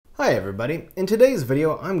Hi everybody, in today's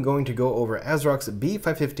video I'm going to go over AsRock's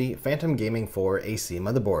B550 Phantom Gaming 4 AC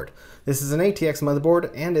motherboard. This is an ATX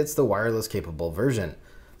motherboard and it's the wireless capable version.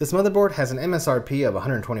 This motherboard has an MSRP of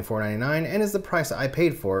 $124.99 and is the price I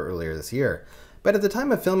paid for earlier this year. But at the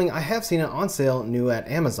time of filming I have seen it on sale new at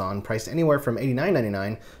Amazon priced anywhere from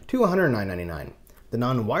 $89.99 to $109.99. The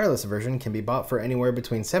non-wireless version can be bought for anywhere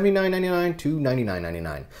between $79.99 to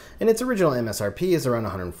 $99.99, and its original MSRP is around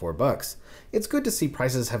 $104. It's good to see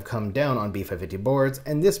prices have come down on B550 boards,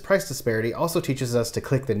 and this price disparity also teaches us to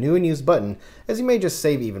click the new and used button, as you may just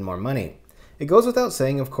save even more money. It goes without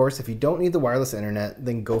saying, of course, if you don't need the wireless internet,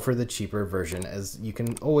 then go for the cheaper version, as you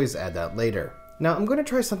can always add that later. Now I'm going to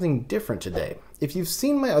try something different today. If you've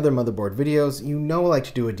seen my other motherboard videos, you know I like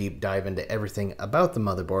to do a deep dive into everything about the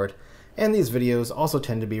motherboard, and these videos also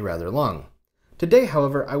tend to be rather long. Today,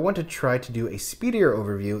 however, I want to try to do a speedier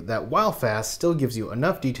overview that, while fast, still gives you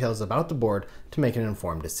enough details about the board to make an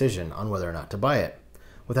informed decision on whether or not to buy it.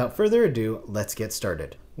 Without further ado, let's get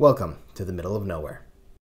started. Welcome to the middle of nowhere.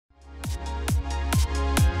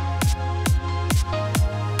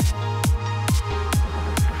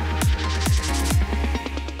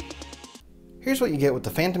 Here's what you get with the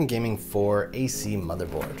Phantom Gaming 4 AC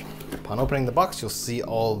motherboard. Upon opening the box, you'll see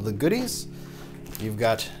all the goodies. You've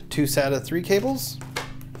got two SATA 3 cables,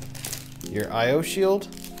 your I/O shield,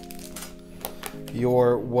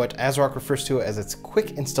 your what AsRock refers to as its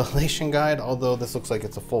quick installation guide, although this looks like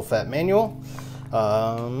it's a full-fat manual.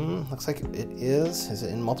 Looks like it is. Is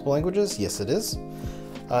it in multiple languages? Yes, it is.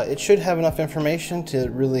 It should have enough information to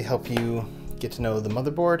really help you get to know the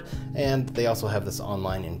motherboard, and they also have this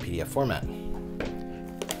online in PDF format.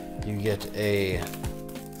 You get a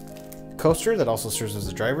coaster that also serves as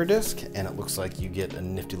a driver disc, and it looks like you get a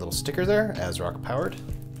nifty little sticker there, AsRock powered.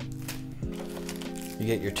 You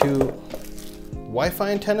get your two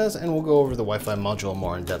Wi-Fi antennas, and we'll go over the Wi-Fi module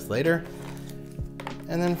more in depth later.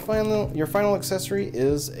 And then finally, your final accessory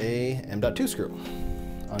is a M.2 screw.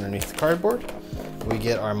 Underneath the cardboard, we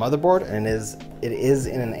get our motherboard, and it is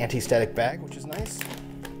in an anti-static bag, which is nice.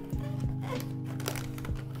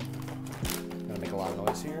 Gonna make a lot of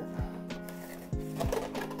noise here.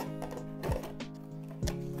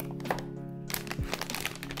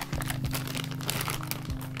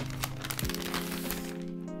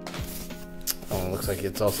 Looks like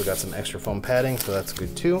it's also got some extra foam padding, so that's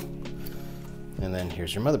good too. And then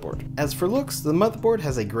here's your motherboard. As for looks, the motherboard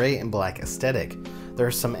has a gray and black aesthetic. There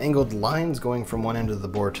are some angled lines going from one end of the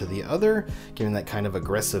board to the other, giving that kind of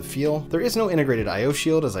aggressive feel. There is no integrated I/O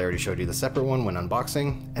shield, as I already showed you the separate one when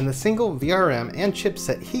unboxing, and the single VRM and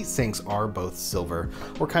chipset heat sinks are both silver,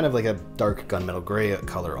 or kind of like a dark gunmetal gray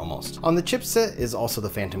color almost. On the chipset is also the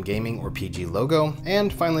Phantom Gaming or PG logo,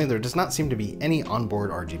 and finally there does not seem to be any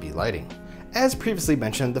onboard RGB lighting. As previously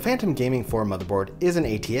mentioned, the Phantom Gaming 4 motherboard is an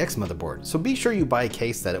ATX motherboard, so be sure you buy a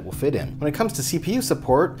case that it will fit in. When it comes to CPU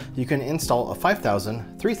support, you can install a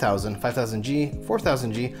 5000, 3000, 5000G,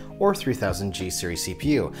 4000G, or 3000G series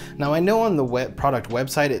CPU. Now I know on the product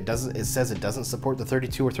website it says it doesn't support the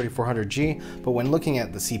 32 or 3400G, but when looking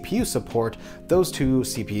at the CPU support, those two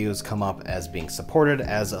CPUs come up as being supported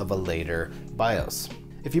as of a later BIOS.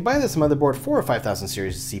 If you buy this motherboard for a 5000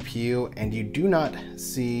 series CPU and you do not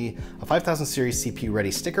see a 5000 series CPU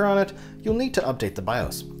ready sticker on it, you'll need to update the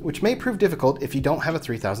BIOS, which may prove difficult if you don't have a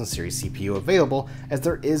 3000 series CPU available, as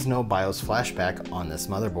there is no BIOS flashback on this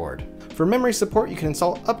motherboard. For memory support, you can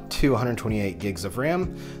install up to 128 gigs of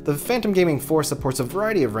RAM. The Phantom Gaming 4 supports a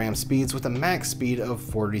variety of RAM speeds with a max speed of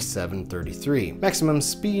 4733. Maximum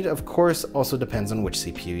speed, of course, also depends on which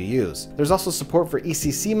CPU you use. There's also support for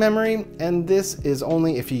ECC memory, and this is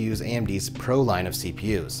only if you use AMD's Pro line of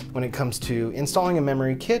CPUs. When it comes to installing a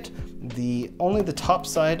memory kit, only the top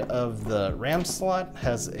side of the RAM slot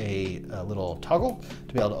has a little toggle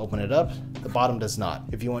to be able to open it up. The bottom does not.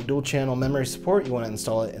 If you want dual channel memory support, you want to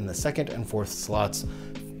install it in the second and fourth slots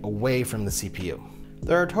away from the CPU.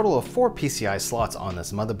 There are a total of 4 PCI slots on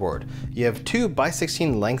this motherboard. You have 2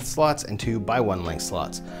 x16 length slots and 2 x1 length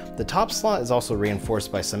slots. The top slot is also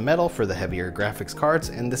reinforced by some metal for the heavier graphics cards,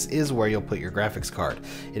 and this is where you'll put your graphics card.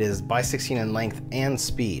 It is x16 in length and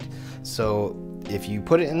speed. So if you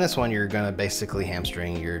put it in this one, you're gonna basically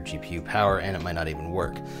hamstring your GPU power and it might not even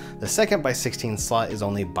work. The second x16 slot is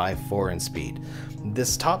only x4 in speed.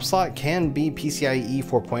 This top slot can be PCIe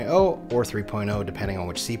 4.0 or 3.0 depending on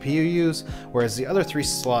which CPU you use, whereas the other 3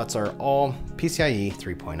 slots are all PCIe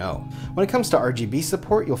 3.0. When it comes to RGB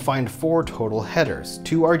support, you'll find 4 total headers,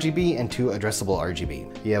 2 RGB and 2 addressable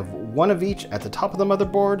RGB. You have 1 of each at the top of the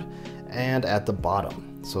motherboard and at the bottom.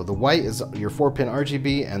 So the white is your 4-pin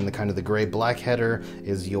RGB, and the kind of the gray-black header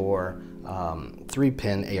is your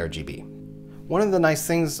 3-pin ARGB. One of the nice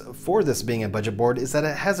things for this being a budget board is that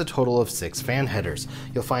it has a total of 6 fan headers.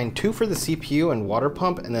 You'll find 2 for the CPU and water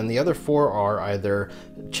pump, and then the other 4 are either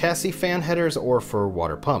chassis fan headers or for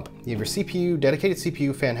water pump. You have your CPU, dedicated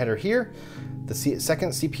CPU fan header here. The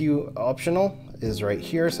second CPU optional is right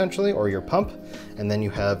here essentially, or your pump. And then you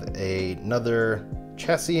have another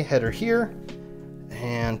chassis header here,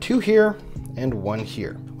 and 2 here, and 1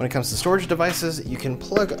 here. When it comes to storage devices, you can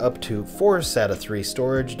plug up to 4 SATA 3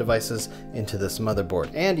 storage devices into this motherboard.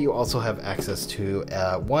 And you also have access to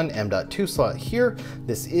one M.2 slot here.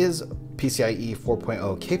 This is PCIe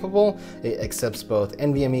 4.0 capable. It accepts both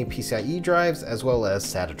NVMe PCIe drives as well as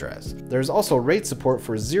SATA drives. There's also RAID support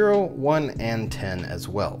for 0, 1, and 10 as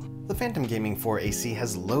well. The Phantom Gaming 4AC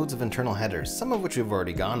has loads of internal headers, some of which we've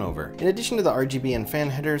already gone over. In addition to the RGB and fan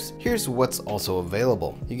headers, here's what's also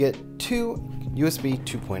available. You get 2 USB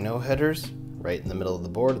 2.0 headers right in the middle of the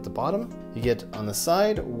board at the bottom. You get on the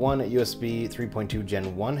side 1 USB 3.2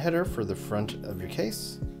 Gen 1 header for the front of your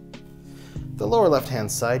case. The lower left hand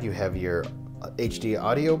side you have your HD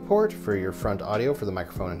audio port for your front audio for the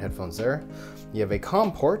microphone and headphones there. You have a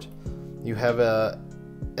COM port. You have a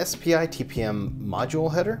SPI TPM module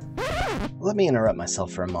header. Let me interrupt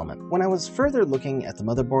myself for a moment. When I was further looking at the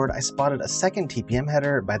motherboard, I spotted a second TPM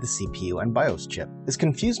header by the CPU and BIOS chip. This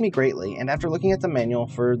confused me greatly, and after looking at the manual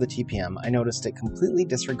for the TPM, I noticed it completely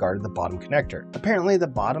disregarded the bottom connector. Apparently, the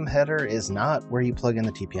bottom header is not where you plug in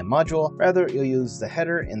the TPM module, rather you'll use the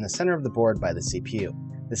header in the center of the board by the CPU.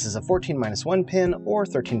 This is a 14-1 pin or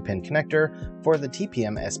 13-pin connector for the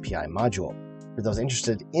TPM SPI module. For those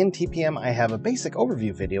interested in TPM, I have a basic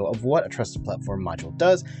overview video of what a trusted platform module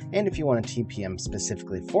does, and if you want a TPM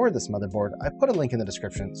specifically for this motherboard, I put a link in the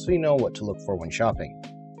description so you know what to look for when shopping.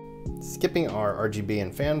 Skipping our RGB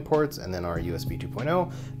and fan ports and then our USB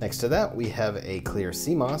 2.0, next to that we have a clear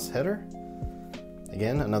CMOS header.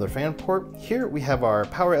 Again, another fan port. Here we have our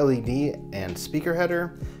power LED and speaker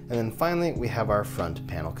header, and then finally we have our front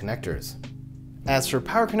panel connectors. As for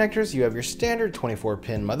power connectors, you have your standard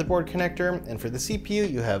 24-pin motherboard connector, and for the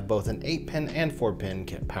CPU, you have both an 8-pin and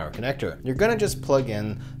 4-pin power connector. You're gonna just plug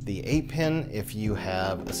in the 8-pin if you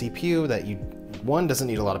have a CPU that one, doesn't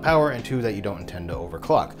need a lot of power, and 2, that you don't intend to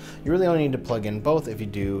overclock. You really only need to plug in both if you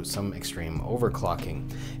do some extreme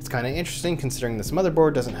overclocking. It's kind of interesting considering this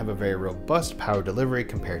motherboard doesn't have a very robust power delivery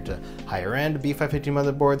compared to higher end B550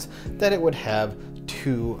 motherboards, that it would have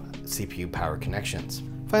 2 CPU power connections.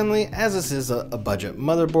 Finally, as this is a budget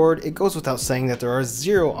motherboard, it goes without saying that there are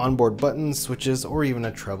 0 onboard buttons, switches, or even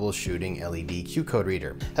a troubleshooting LED Q code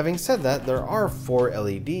reader. Having said that, there are 4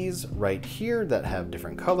 LEDs right here that have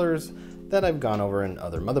different colors that I've gone over in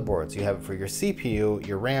other motherboards. You have it for your CPU,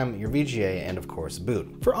 your RAM, your VGA, and of course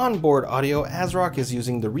boot. For onboard audio, AsRock is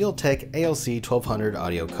using the Realtek ALC 1200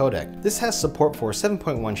 audio codec. This has support for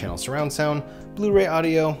 7.1 channel surround sound, Blu-ray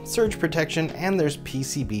audio, surge protection, and there's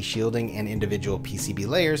PCB shielding and individual PCB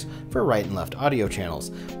layers for right and left audio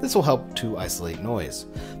channels. This will help to isolate noise.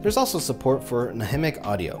 There's also support for 𝐓𝐢𝐕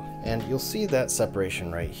audio, and you'll see that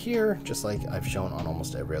separation right here, just like I've shown on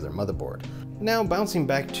almost every other motherboard. Now, bouncing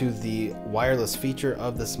back to the wireless feature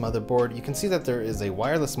of this motherboard, you can see that there is a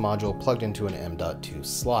wireless module plugged into an M.2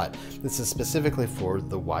 slot. This is specifically for the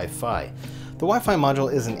Wi-Fi. The Wi-Fi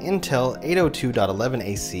module is an Intel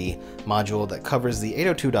 802.11ac module that covers the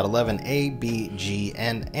 802.11a, b, g,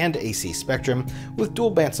 and AC spectrum with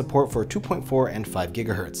dual band support for 2.4 and 5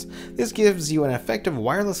 GHz. This gives you an effective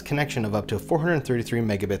wireless connection of up to 433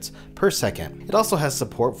 megabits per second. It also has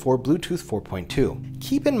support for Bluetooth 4.2.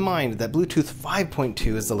 Keep in mind that Bluetooth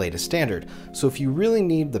 5.2 is the latest standard, so if you really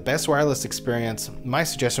need the best wireless experience, my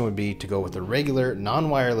suggestion would be to go with the regular,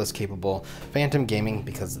 non-wireless capable Phantom Gaming,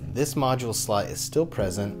 because this module slot is still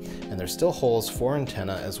present and there's still holes for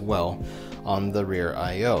antenna as well on the rear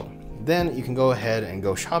I/O. Then you can go ahead and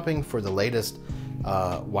go shopping for the latest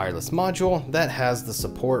wireless module that has the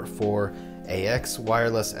support for AX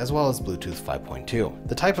wireless as well as Bluetooth 5.2.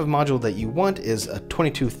 The type of module that you want is a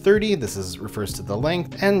 2230, this refers to the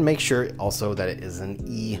length, and make sure also that it is an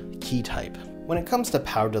E key type. When it comes to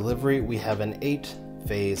power delivery, we have an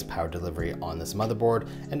 8-phase power delivery on this motherboard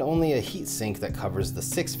and only a heat sink that covers the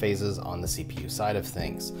 6 phases on the CPU side of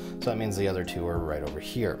things. So that means the other 2 are right over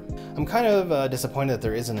here. I'm kind of disappointed that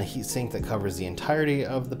there isn't a heat sink that covers the entirety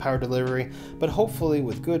of the power delivery, but hopefully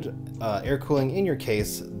with good air cooling in your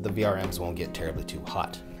case, the VRMs won't get terribly too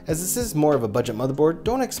hot. As this is more of a budget motherboard,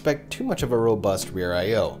 don't expect too much of a robust rear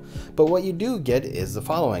I/O, but what you do get is the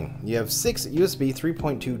following. You have 6 USB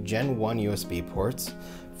 3.2 Gen 1 USB ports.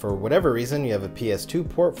 For whatever reason, you have a PS2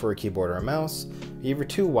 port for a keyboard or a mouse. You have your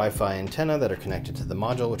 2 Wi-Fi antenna that are connected to the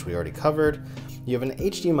module, which we already covered. You have an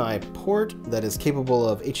HDMI port that is capable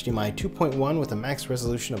of HDMI 2.1 with a max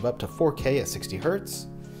resolution of up to 4K at 60 Hz.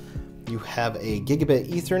 You have a gigabit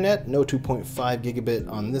Ethernet, no 2.5 gigabit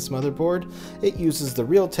on this motherboard. It uses the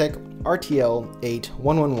Realtek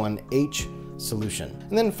RTL81111H solution.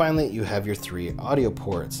 And then finally, you have your 3 audio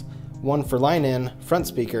ports, one for line in, front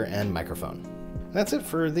speaker, and microphone. That's it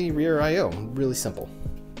for the rear I/O, really simple.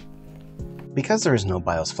 Because there is no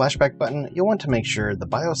BIOS flashback button, you'll want to make sure the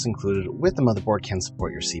BIOS included with the motherboard can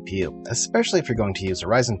support your CPU, especially if you're going to use a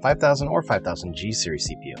Ryzen 5000 or 5000G series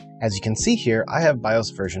CPU. As you can see here, I have BIOS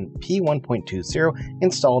version P1.20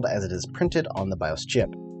 installed as it is printed on the BIOS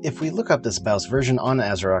chip. If we look up this BIOS version on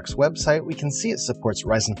AsRock's website, we can see it supports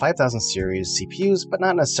Ryzen 5000 series CPUs, but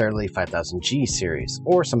not necessarily 5000G series,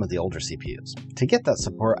 or some of the older CPUs. To get that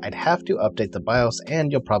support, I'd have to update the BIOS,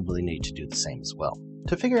 and you'll probably need to do the same as well.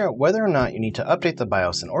 To figure out whether or not you need to update the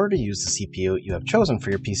BIOS in order to use the CPU you have chosen for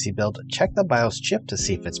your PC build, check the BIOS chip to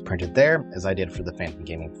see if it's printed there, as I did for the Phantom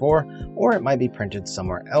Gaming 4, or it might be printed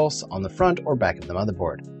somewhere else on the front or back of the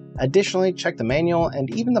motherboard. Additionally, check the manual and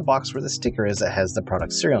even the box where the sticker is that has the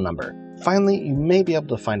product serial number. Finally, you may be able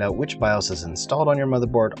to find out which BIOS is installed on your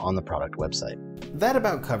motherboard on the product website. That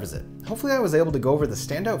about covers it. Hopefully I was able to go over the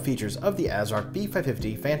standout features of the AsRock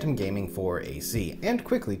B550 Phantom Gaming 4 AC, and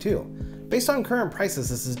quickly too. Based on current prices,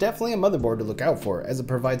 this is definitely a motherboard to look out for, as it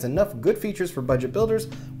provides enough good features for budget builders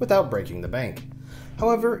without breaking the bank.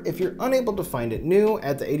 However, if you're unable to find it new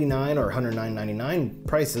at the $89 or $109.99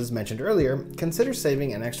 prices mentioned earlier, consider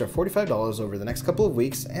saving an extra $45 over the next couple of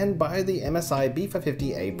weeks and buy the MSI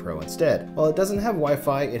B550A Pro instead. While it doesn't have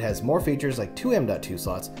Wi-Fi, it has more features like 2 M.2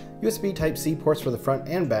 slots, USB Type-C ports for the front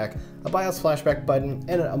and back, a BIOS flashback button,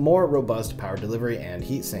 and a more robust power delivery and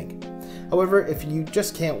heatsink. However, if you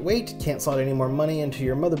just can't wait, can't slot any more money into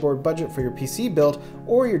your motherboard budget for your PC build,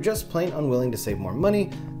 or you're just plain unwilling to save more money,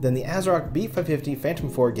 then the AsRock B550 Phantom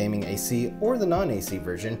 4 Gaming AC or the non-AC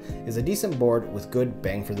version is a decent board with good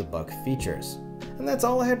bang for the buck features. And that's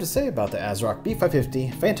all I have to say about the AsRock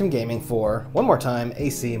B550 Phantom Gaming 4, one more time,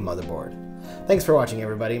 AC motherboard. Thanks for watching,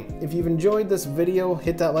 everybody. If you've enjoyed this video,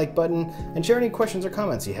 hit that like button and share any questions or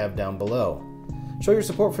comments you have down below. Show your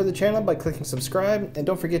support for the channel by clicking subscribe, and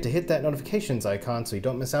don't forget to hit that notifications icon so you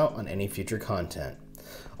don't miss out on any future content.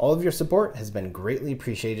 All of your support has been greatly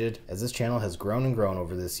appreciated, as this channel has grown and grown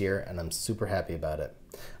over this year, and I'm super happy about it.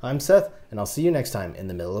 I'm Seth, and I'll see you next time in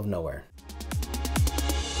the middle of nowhere.